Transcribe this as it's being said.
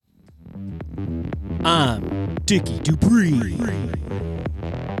I'm Dickie DuPree's,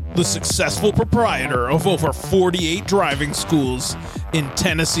 the successful proprietor of over 48 driving schools in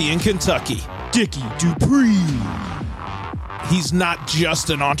Tennessee and Kentucky. Dickie DuPree's. He's not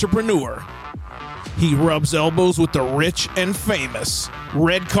just an entrepreneur. He rubs elbows with the rich and famous,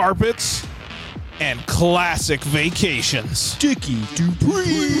 red carpets, and classic vacations. Dickie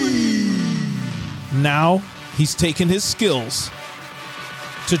DuPree's. Now, he's taken his skills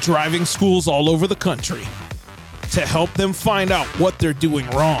to driving schools all over the country to help them find out what they're doing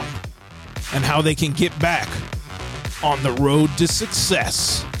wrong and how they can get back on the road to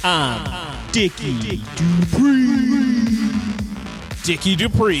success. I'm Dickie DuPree's. Dickie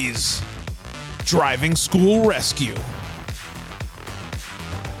DuPree's Driving School Rescue.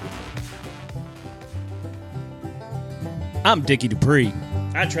 I'm Dickie DuPree's.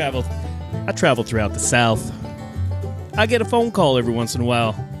 I travel throughout the South. I get a phone call every once in a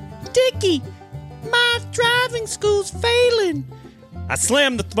while. Dickie, my driving school's failing. I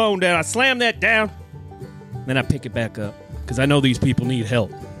slam the phone down. I slam that down. Then I pick it back up because I know these people need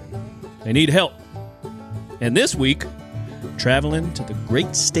help. They need help. And this week, traveling to the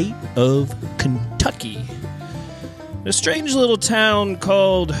great state of Kentucky. A strange little town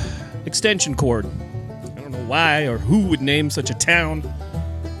called Extension Cord. I don't know why or who would name such a town.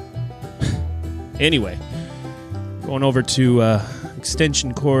 Anyway, going over to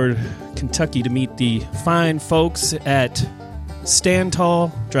Extension Cord, Kentucky to meet the fine folks at Stand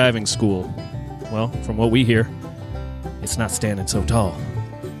Tall Driving School. Well, from what we hear, it's not standing so tall.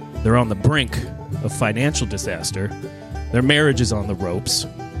 They're on the brink of financial disaster. Their marriage is on the ropes.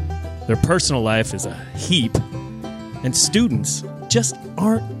 Their personal life is a heap. And students just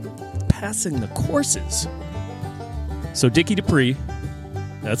aren't passing the courses. So Dickie DuPree's,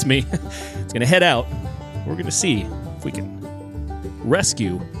 that's me, is going to head out. We're going to see if we can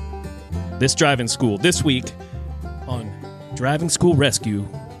rescue this driving school this week on Driving School Rescue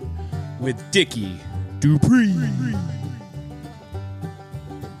with Dickie DuPree's.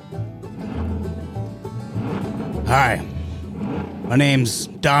 Hi, my name's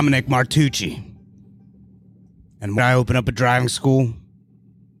Dominic Martucci. And when I open up a driving school,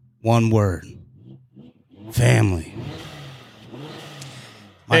 one word: family.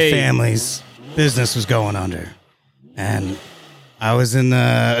 My family's business was going under, and I was in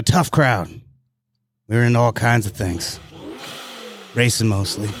a tough crowd. We were into all kinds of things. Racing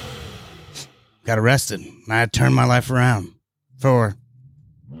mostly. Got arrested, and I had to turn my life around for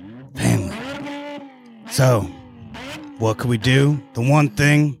family. So, what could we do? The one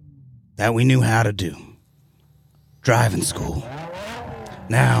thing that we knew how to do. Driving school.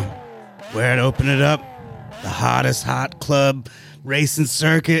 Now, where'd open it up? The hottest hot club racing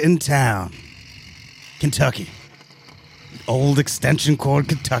circuit in town. Kentucky. Old Extension Cord,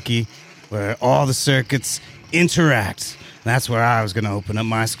 Kentucky, where all the circuits interact. That's where I was going to open up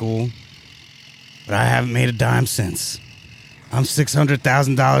my school. But I haven't made a dime since. I'm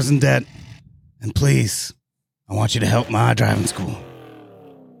 $600,000 in debt. And please, I want you to help my driving school.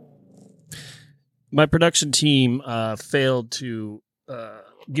 My production team failed to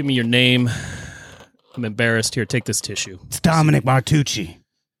give me your name. I'm embarrassed. Here, take this tissue. It's Dominic Martucci,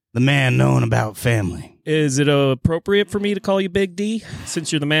 the man known about family. Is it appropriate for me to call you Big D,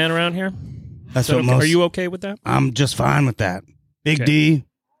 since you're the man around here? That's what most... Are you okay with that? I'm just fine with that. Big D,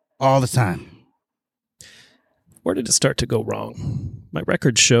 all the time. Where did it start to go wrong? My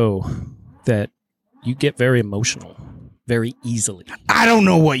records show that you get very emotional very easily. I don't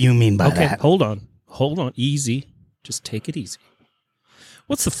know what you mean by that. Okay, hold on. Easy. Just take it easy.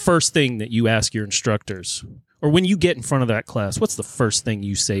 What's the first thing that you ask your instructors? Or when you get in front of that class, what's the first thing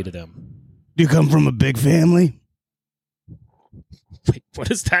you say to them? Do you come from a big family? Wait, what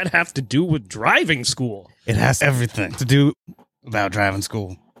does that have to do with driving school? It has everything to do about driving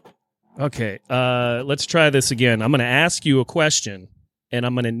school. Okay, let's try this again. I'm going to ask you a question, and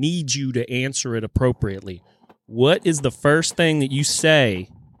I'm going to need you to answer it appropriately. What is the first thing that you say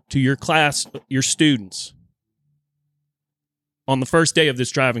to your class, your students, on the first day of this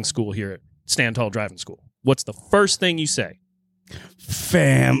driving school here at Stand Tall Driving School? What's the first thing you say?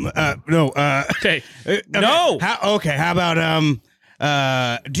 No. Okay. No. How about,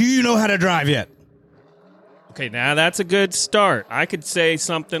 do you know how to drive yet? Okay, now that's a good start. I could say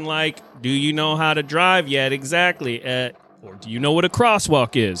something like, do you know how to drive yet? Exactly. Or do you know what a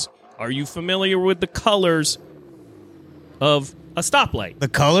crosswalk is? Are you familiar with the colors of a stoplight? The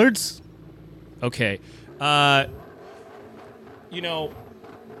colors? Okay.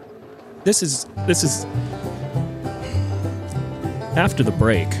 This is after the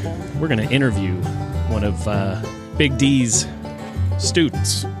break, we're going to interview one of Big D's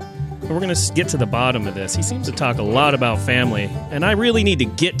students. we're going to get to the bottom of this. He seems to talk a lot about family, and I really need to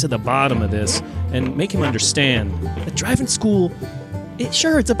get to the bottom of this and make him understand that driving school,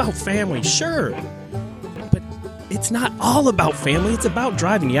 it's about family, sure. But it's not all about family. It's about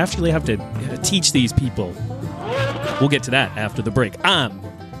driving. You actually have to teach these people. We'll get to that after the break. I'm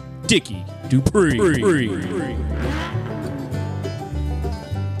Dickie DuPree.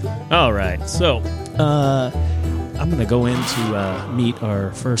 All right, so I'm going to go in to meet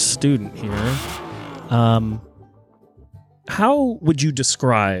our first student here. How would you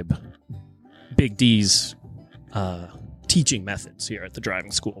describe Big D's teaching methods here at the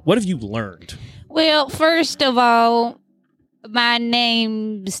driving school? What have you learned? Well, first of all, my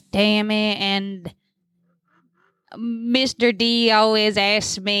name's Tammy, and Mr. D always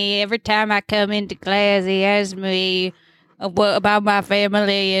asks me, every time I come into class, he asks me about my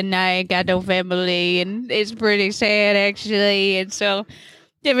family, and I ain't got no family, and it's pretty sad, actually. And so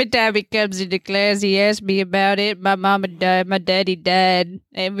every time he comes into class, he asks me about it. My mama died, my daddy died,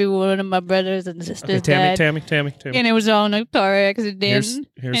 every one of my brothers and sisters died. Tammy. And it was all in a car accident.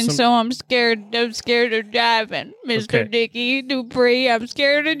 So I'm scared of driving, Mr. Dickie Dupree. I'm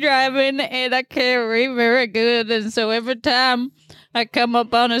scared of driving, and I can't read very good. And so every time I come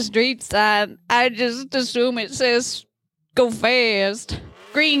up on a street sign, I just assume it says go fast.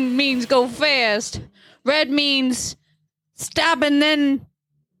 Green means go fast. Red means stop and then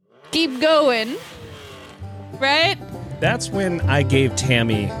keep going. Right? That's when I gave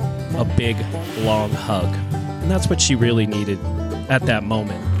Tammy a big, long hug. And that's what she really needed at that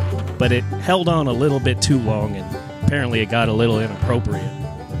moment. But it held on a little bit too long, and apparently it got a little inappropriate.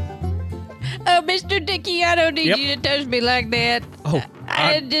 Oh, Mr. Dickie, I don't need you to touch me like that. Oh,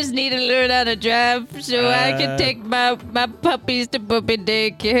 I just need to learn how to drive so I can take my puppies to puppy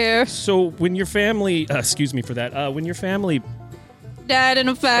daycare. So when your family, excuse me for that, when your family died in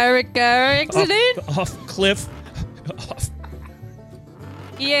a fiery car accident? Off cliff.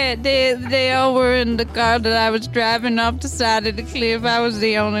 Yeah, they all were in the car that I was driving off the side of the cliff. I was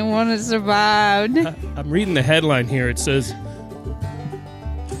the only one that survived. I'm reading the headline here. It says,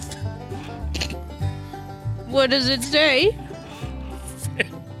 what does it say?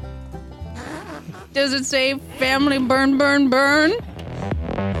 Does it say family burn, burn, burn?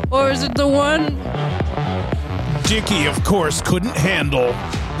 Or is it the one? Dickie, of course, couldn't handle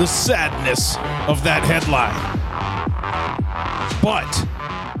the sadness of that headline. But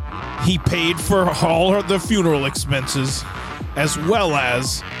he paid for all of the funeral expenses as well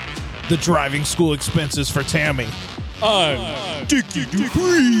as the driving school expenses for Tammy. I'm Dickie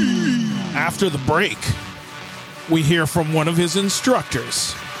Dupree. After the break, we hear from one of his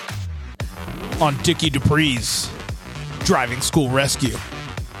instructors on Dickie DuPree's driving school rescue.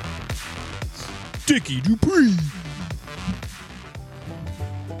 Dickie Dupree.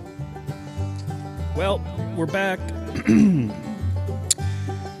 well, we're back in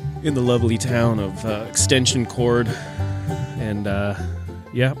the lovely town of Extension Cord. And,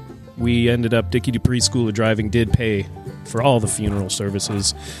 we ended up, Dickie DuPree's School of Driving did pay for all the funeral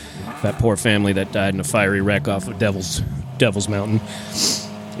services. That poor family that died in a fiery wreck off of Devil's Mountain.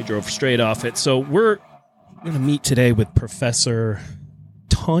 They drove straight off it. So we're going to meet today with Professor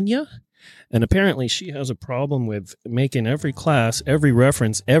Tanya. And apparently she has a problem with making every class, every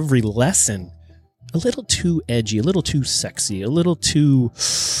reference, every lesson a little too edgy, a little too sexy, a little too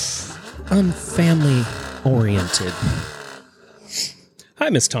unfamily oriented. Hi,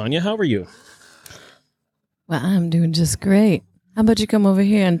 Miss Tanya. How are you? Well, I'm doing just great. How about you come over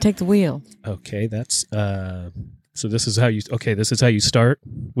here and take the wheel? Okay, that's so this is how you start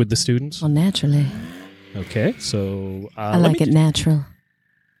with the students? Well, naturally. Okay, so I like it natural.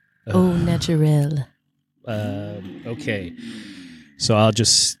 Natural. Okay. So I'm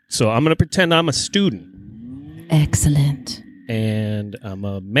going to pretend I'm a student. Excellent. And I'm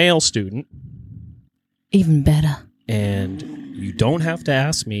a male student. Even better. And you don't have to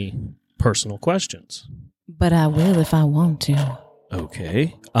ask me personal questions. But I will if I want to.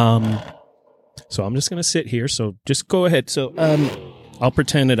 Okay. So I'm just going to sit here. So just go ahead. So I'll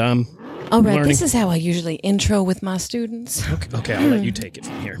pretend that I'm all right, learning. This is how I usually intro with my students. Okay, I'll let you take it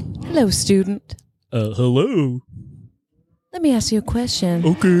from here. Hello, student. Hello. Let me ask you a question.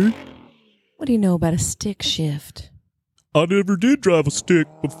 Okay. What do you know about a stick shift? I never did drive a stick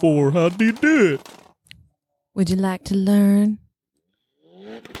before. How do you do it? Would you like to learn?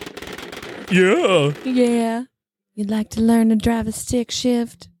 Yeah. Yeah. You'd like to learn to drive a stick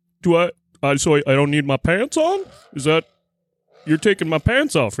shift? Do I don't need my pants on? Is that... You're taking my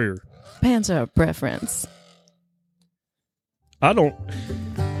pants off here. Pants are a preference. I don't...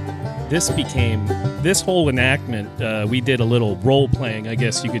 this whole enactment, we did a little role playing, I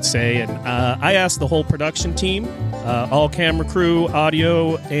guess you could say. And I asked the whole production team, all camera crew,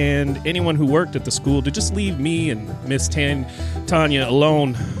 audio, and anyone who worked at the school to just leave me and Miss Tanya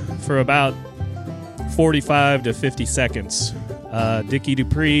alone for about 45 to 50 seconds. Dickie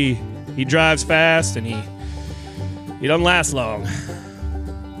Dupree, he drives fast and he doesn't last long.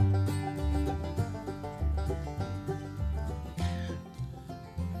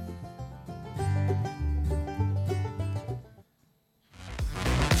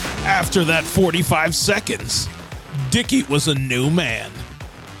 After that 45 seconds, Dickie was a new man.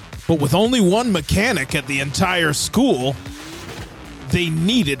 But with only one mechanic at the entire school, they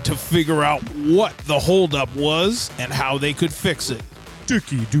needed to figure out what the holdup was and how they could fix it.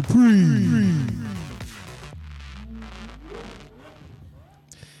 Dickie Dupree.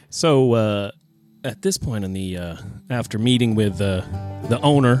 So, at this point in the, after meeting with the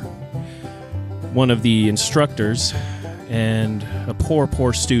owner, one of the instructors, and a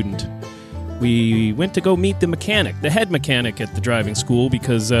poor student, we went to go meet the mechanic, the head mechanic at the driving school,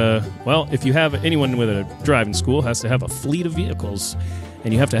 because, if you have anyone with a driving school has to have a fleet of vehicles,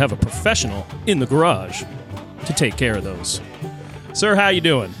 and you have to have a professional in the garage to take care of those. Sir, how you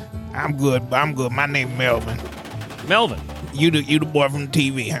doing? I'm good. My name's Melvin. Melvin? You the boy from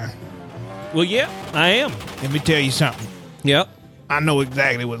TV, huh? Well, yeah, I am. Let me tell you something. Yep. I know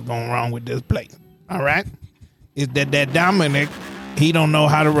exactly what's going wrong with this place. All right? It's that Dominic, he don't know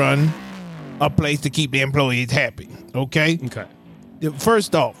how to run a place to keep the employees happy. Okay? Okay.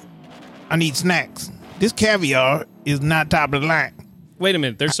 First off, I need snacks. This caviar is not top of the line. Wait a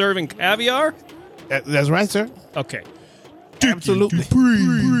minute. They're serving caviar? That's right, sir. Okay. Absolutely.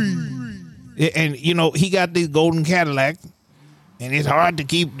 And, he got these golden Cadillacs, and it's hard to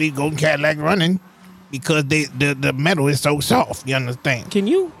keep these golden Cadillacs running because the metal is so soft, you understand? Can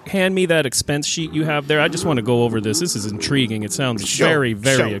you hand me that expense sheet you have there? I just want to go over this. This is intriguing. It sounds very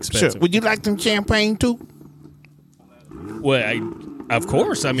expensive. Sure. Would you like some champagne, too? Well, of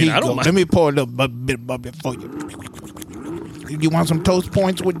course. I mean, I don't mind. Let me pour a little bit for you. You want some toast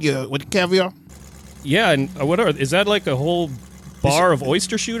points with the caviar? Yeah, and is that like a whole bar of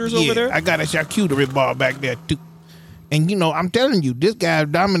oyster shooters over there? I got a charcuterie bar back there, too. And, I'm telling you, this guy,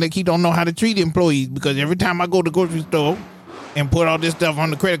 Dominic, he don't know how to treat employees because every time I go to the grocery store and put all this stuff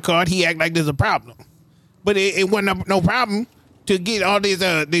on the credit card, he act like there's a problem. But it wasn't no problem to get all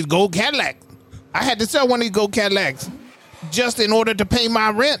these gold Cadillacs. I had to sell one of these gold Cadillacs just in order to pay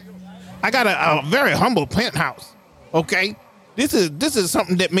my rent. I got a very humble penthouse, okay? This is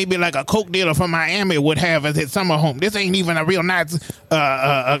something that maybe like a Coke dealer from Miami would have as his summer home. This ain't even a real nice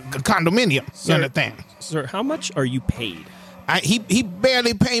condominium. You understand? Sir, how much are you paid? He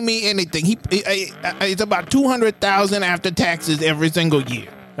barely pay me anything. It's about $200,000 after taxes every single year.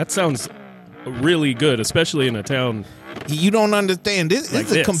 That sounds really good, especially in a town. You don't understand. This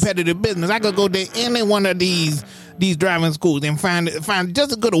is a competitive business. I could go to any one of these driving schools and find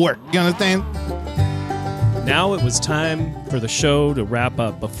just as good a work. You understand? Now it was time for the show to wrap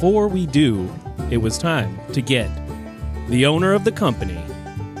up. Before we do, it was time to get the owner of the company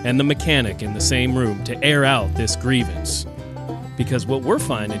and the mechanic in the same room to air out this grievance. Because what we're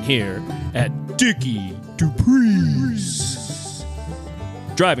finding here at Dickie Dupree's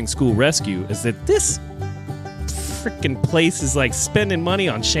Driving School Rescue is that this freaking place is like spending money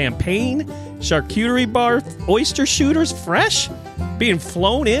on champagne, charcuterie bar, oyster shooters, fresh, being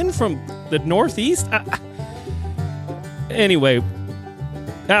flown in from the Northeast. Anyway,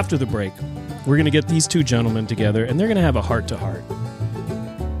 after the break, we're going to get these two gentlemen together, and they're going to have a heart-to-heart.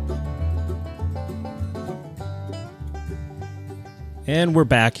 And we're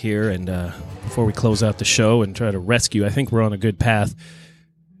back here, and before we close out the show and try to rescue, I think we're on a good path.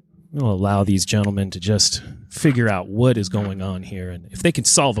 We'll allow these gentlemen to just figure out what is going on here, and if they can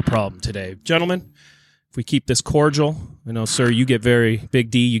solve a problem today. Gentlemen, if we keep this cordial, I know, sir, you get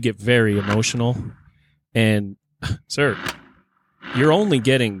Big D, you get very emotional, and sir, you're only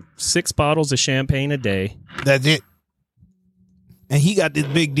getting 6 bottles of champagne a day. That's it. And he got this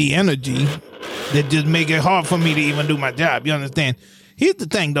Big D energy that just make it hard for me to even do my job. You understand? Here's the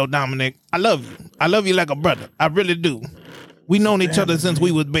thing, though, Dominic. I love you. I love you like a brother. I really do. We known each other since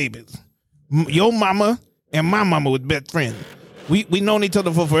we was babies. Your mama and my mama was best friends. We known each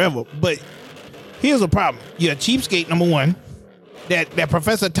other for forever. But here's a problem. You're a cheapskate, number one. That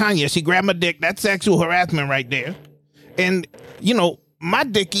Professor Tanya, she grabbed my dick. That's sexual harassment right there. And, my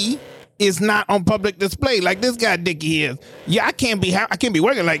Dickie is not on public display like this guy Dickie is. Yeah, I can't be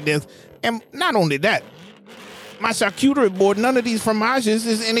working like this. And not only that, my charcuterie board, none of these fromages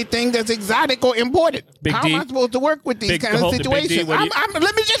is anything that's exotic or important. How am I supposed to work with these kind of situations?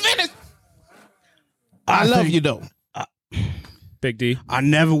 Let me just finish. I love you, though. Big D. I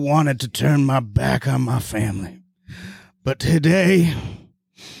never wanted to turn my back on my family. But today,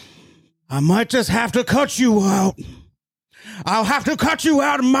 I might just have to cut you out. I'll have to cut you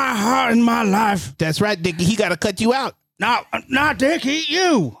out of my heart and my life. That's right, Dickie. He got to cut you out. No, not Dickie,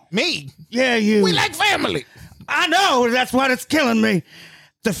 you. Me? Yeah, you. We like family. I know. That's what it's killing me.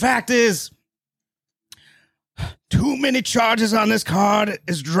 The fact is, too many charges on this card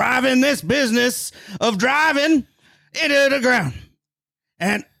is driving this business of driving into the ground.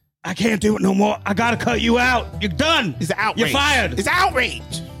 And I can't do it no more. I got to cut you out. You're done. It's outrage. You're fired. It's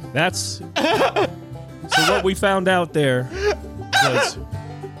outrage. That's... So what we found out there was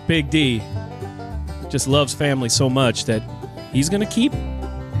Big D just loves family so much that he's going to keep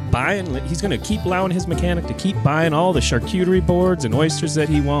buying, he's going to keep allowing his mechanic to keep buying all the charcuterie boards and oysters that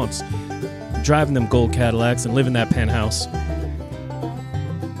he wants, driving them gold Cadillacs and living that penthouse.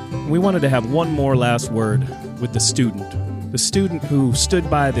 We wanted to have one more last word with the student who stood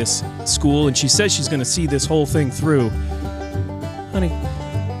by this school, and she says she's going to see this whole thing through. Honey,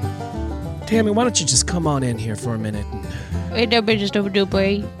 Tammy, why don't you just come on in here for a minute? Wait, no, Mr.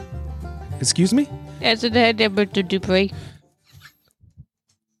 Dupree. Excuse me? That's the head of Mr. Dupree.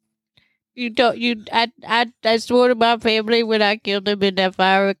 I swore to my family when I killed him in that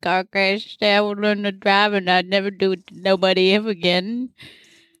fire car crash that I would learn to drive and I'd never do it to nobody ever again.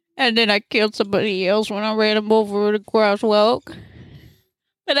 And then I killed somebody else when I ran him over at a crosswalk.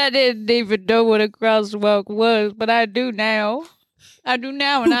 But I didn't even know what a crosswalk was, but I do now.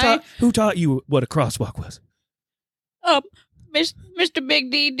 Who taught you what a crosswalk was? Mr.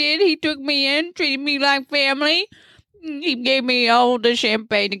 Big D did. He took me in, treated me like family. He gave me all the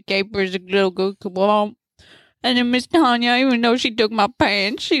champagne and capers and little good come on. And then Miss Tanya, even though she took my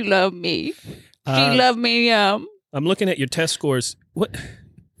pants, she loved me. She loved me. I'm looking at your test scores.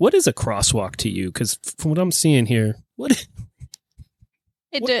 What is a crosswalk to you? Because from what I'm seeing here,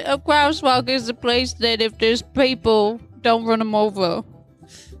 a crosswalk is a place that if there's people, don't run them over.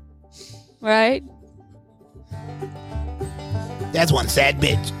 Right? That's one sad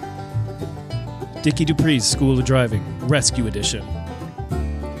bitch. Dickie DuPree's School of Driving, Rescue Edition.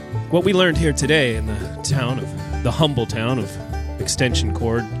 What we learned here today in the humble town of Extension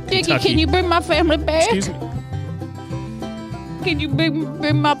Cord, Dickie, Kentucky. can you bring my family back? Excuse me. Can you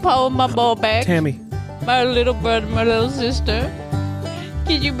bring my paw and my ball back? Tammy. My little brother, my little sister.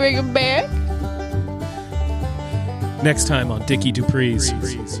 Can you bring them back? Next time on Dickie DuPree's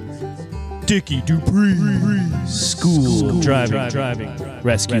Dickie DuPree. School of Driving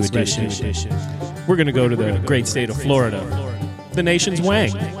Rescue Edition. We're going to go to the great state of Florida, the nation's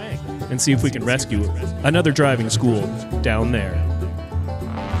Wang, and see if we can rescue another driving school down there.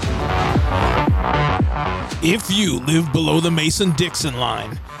 If you live below the Mason-Dixon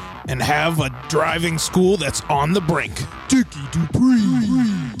line and have a driving school that's on the brink, Dickie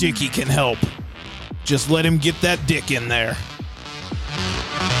DuPree. Dickie can help. Just let him get that dick in there.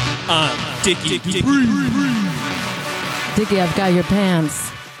 I'm Dickie DuPree. Dickie, I've got your pants.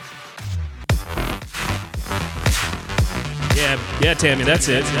 Yeah, Tammy, that's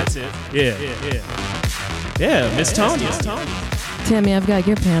it. Yeah, Miss Tanya. Tammy, I've got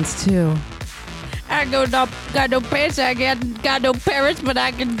your pants too. I got no pants, I got no parents, but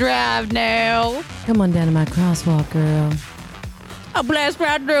I can drive now. Come on down to my crosswalk, girl. I'll blast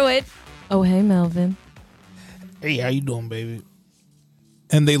right through it. Oh, hey, Melvin. Hey, how you doing, baby?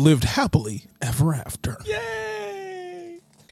 And they lived happily ever after. Yay!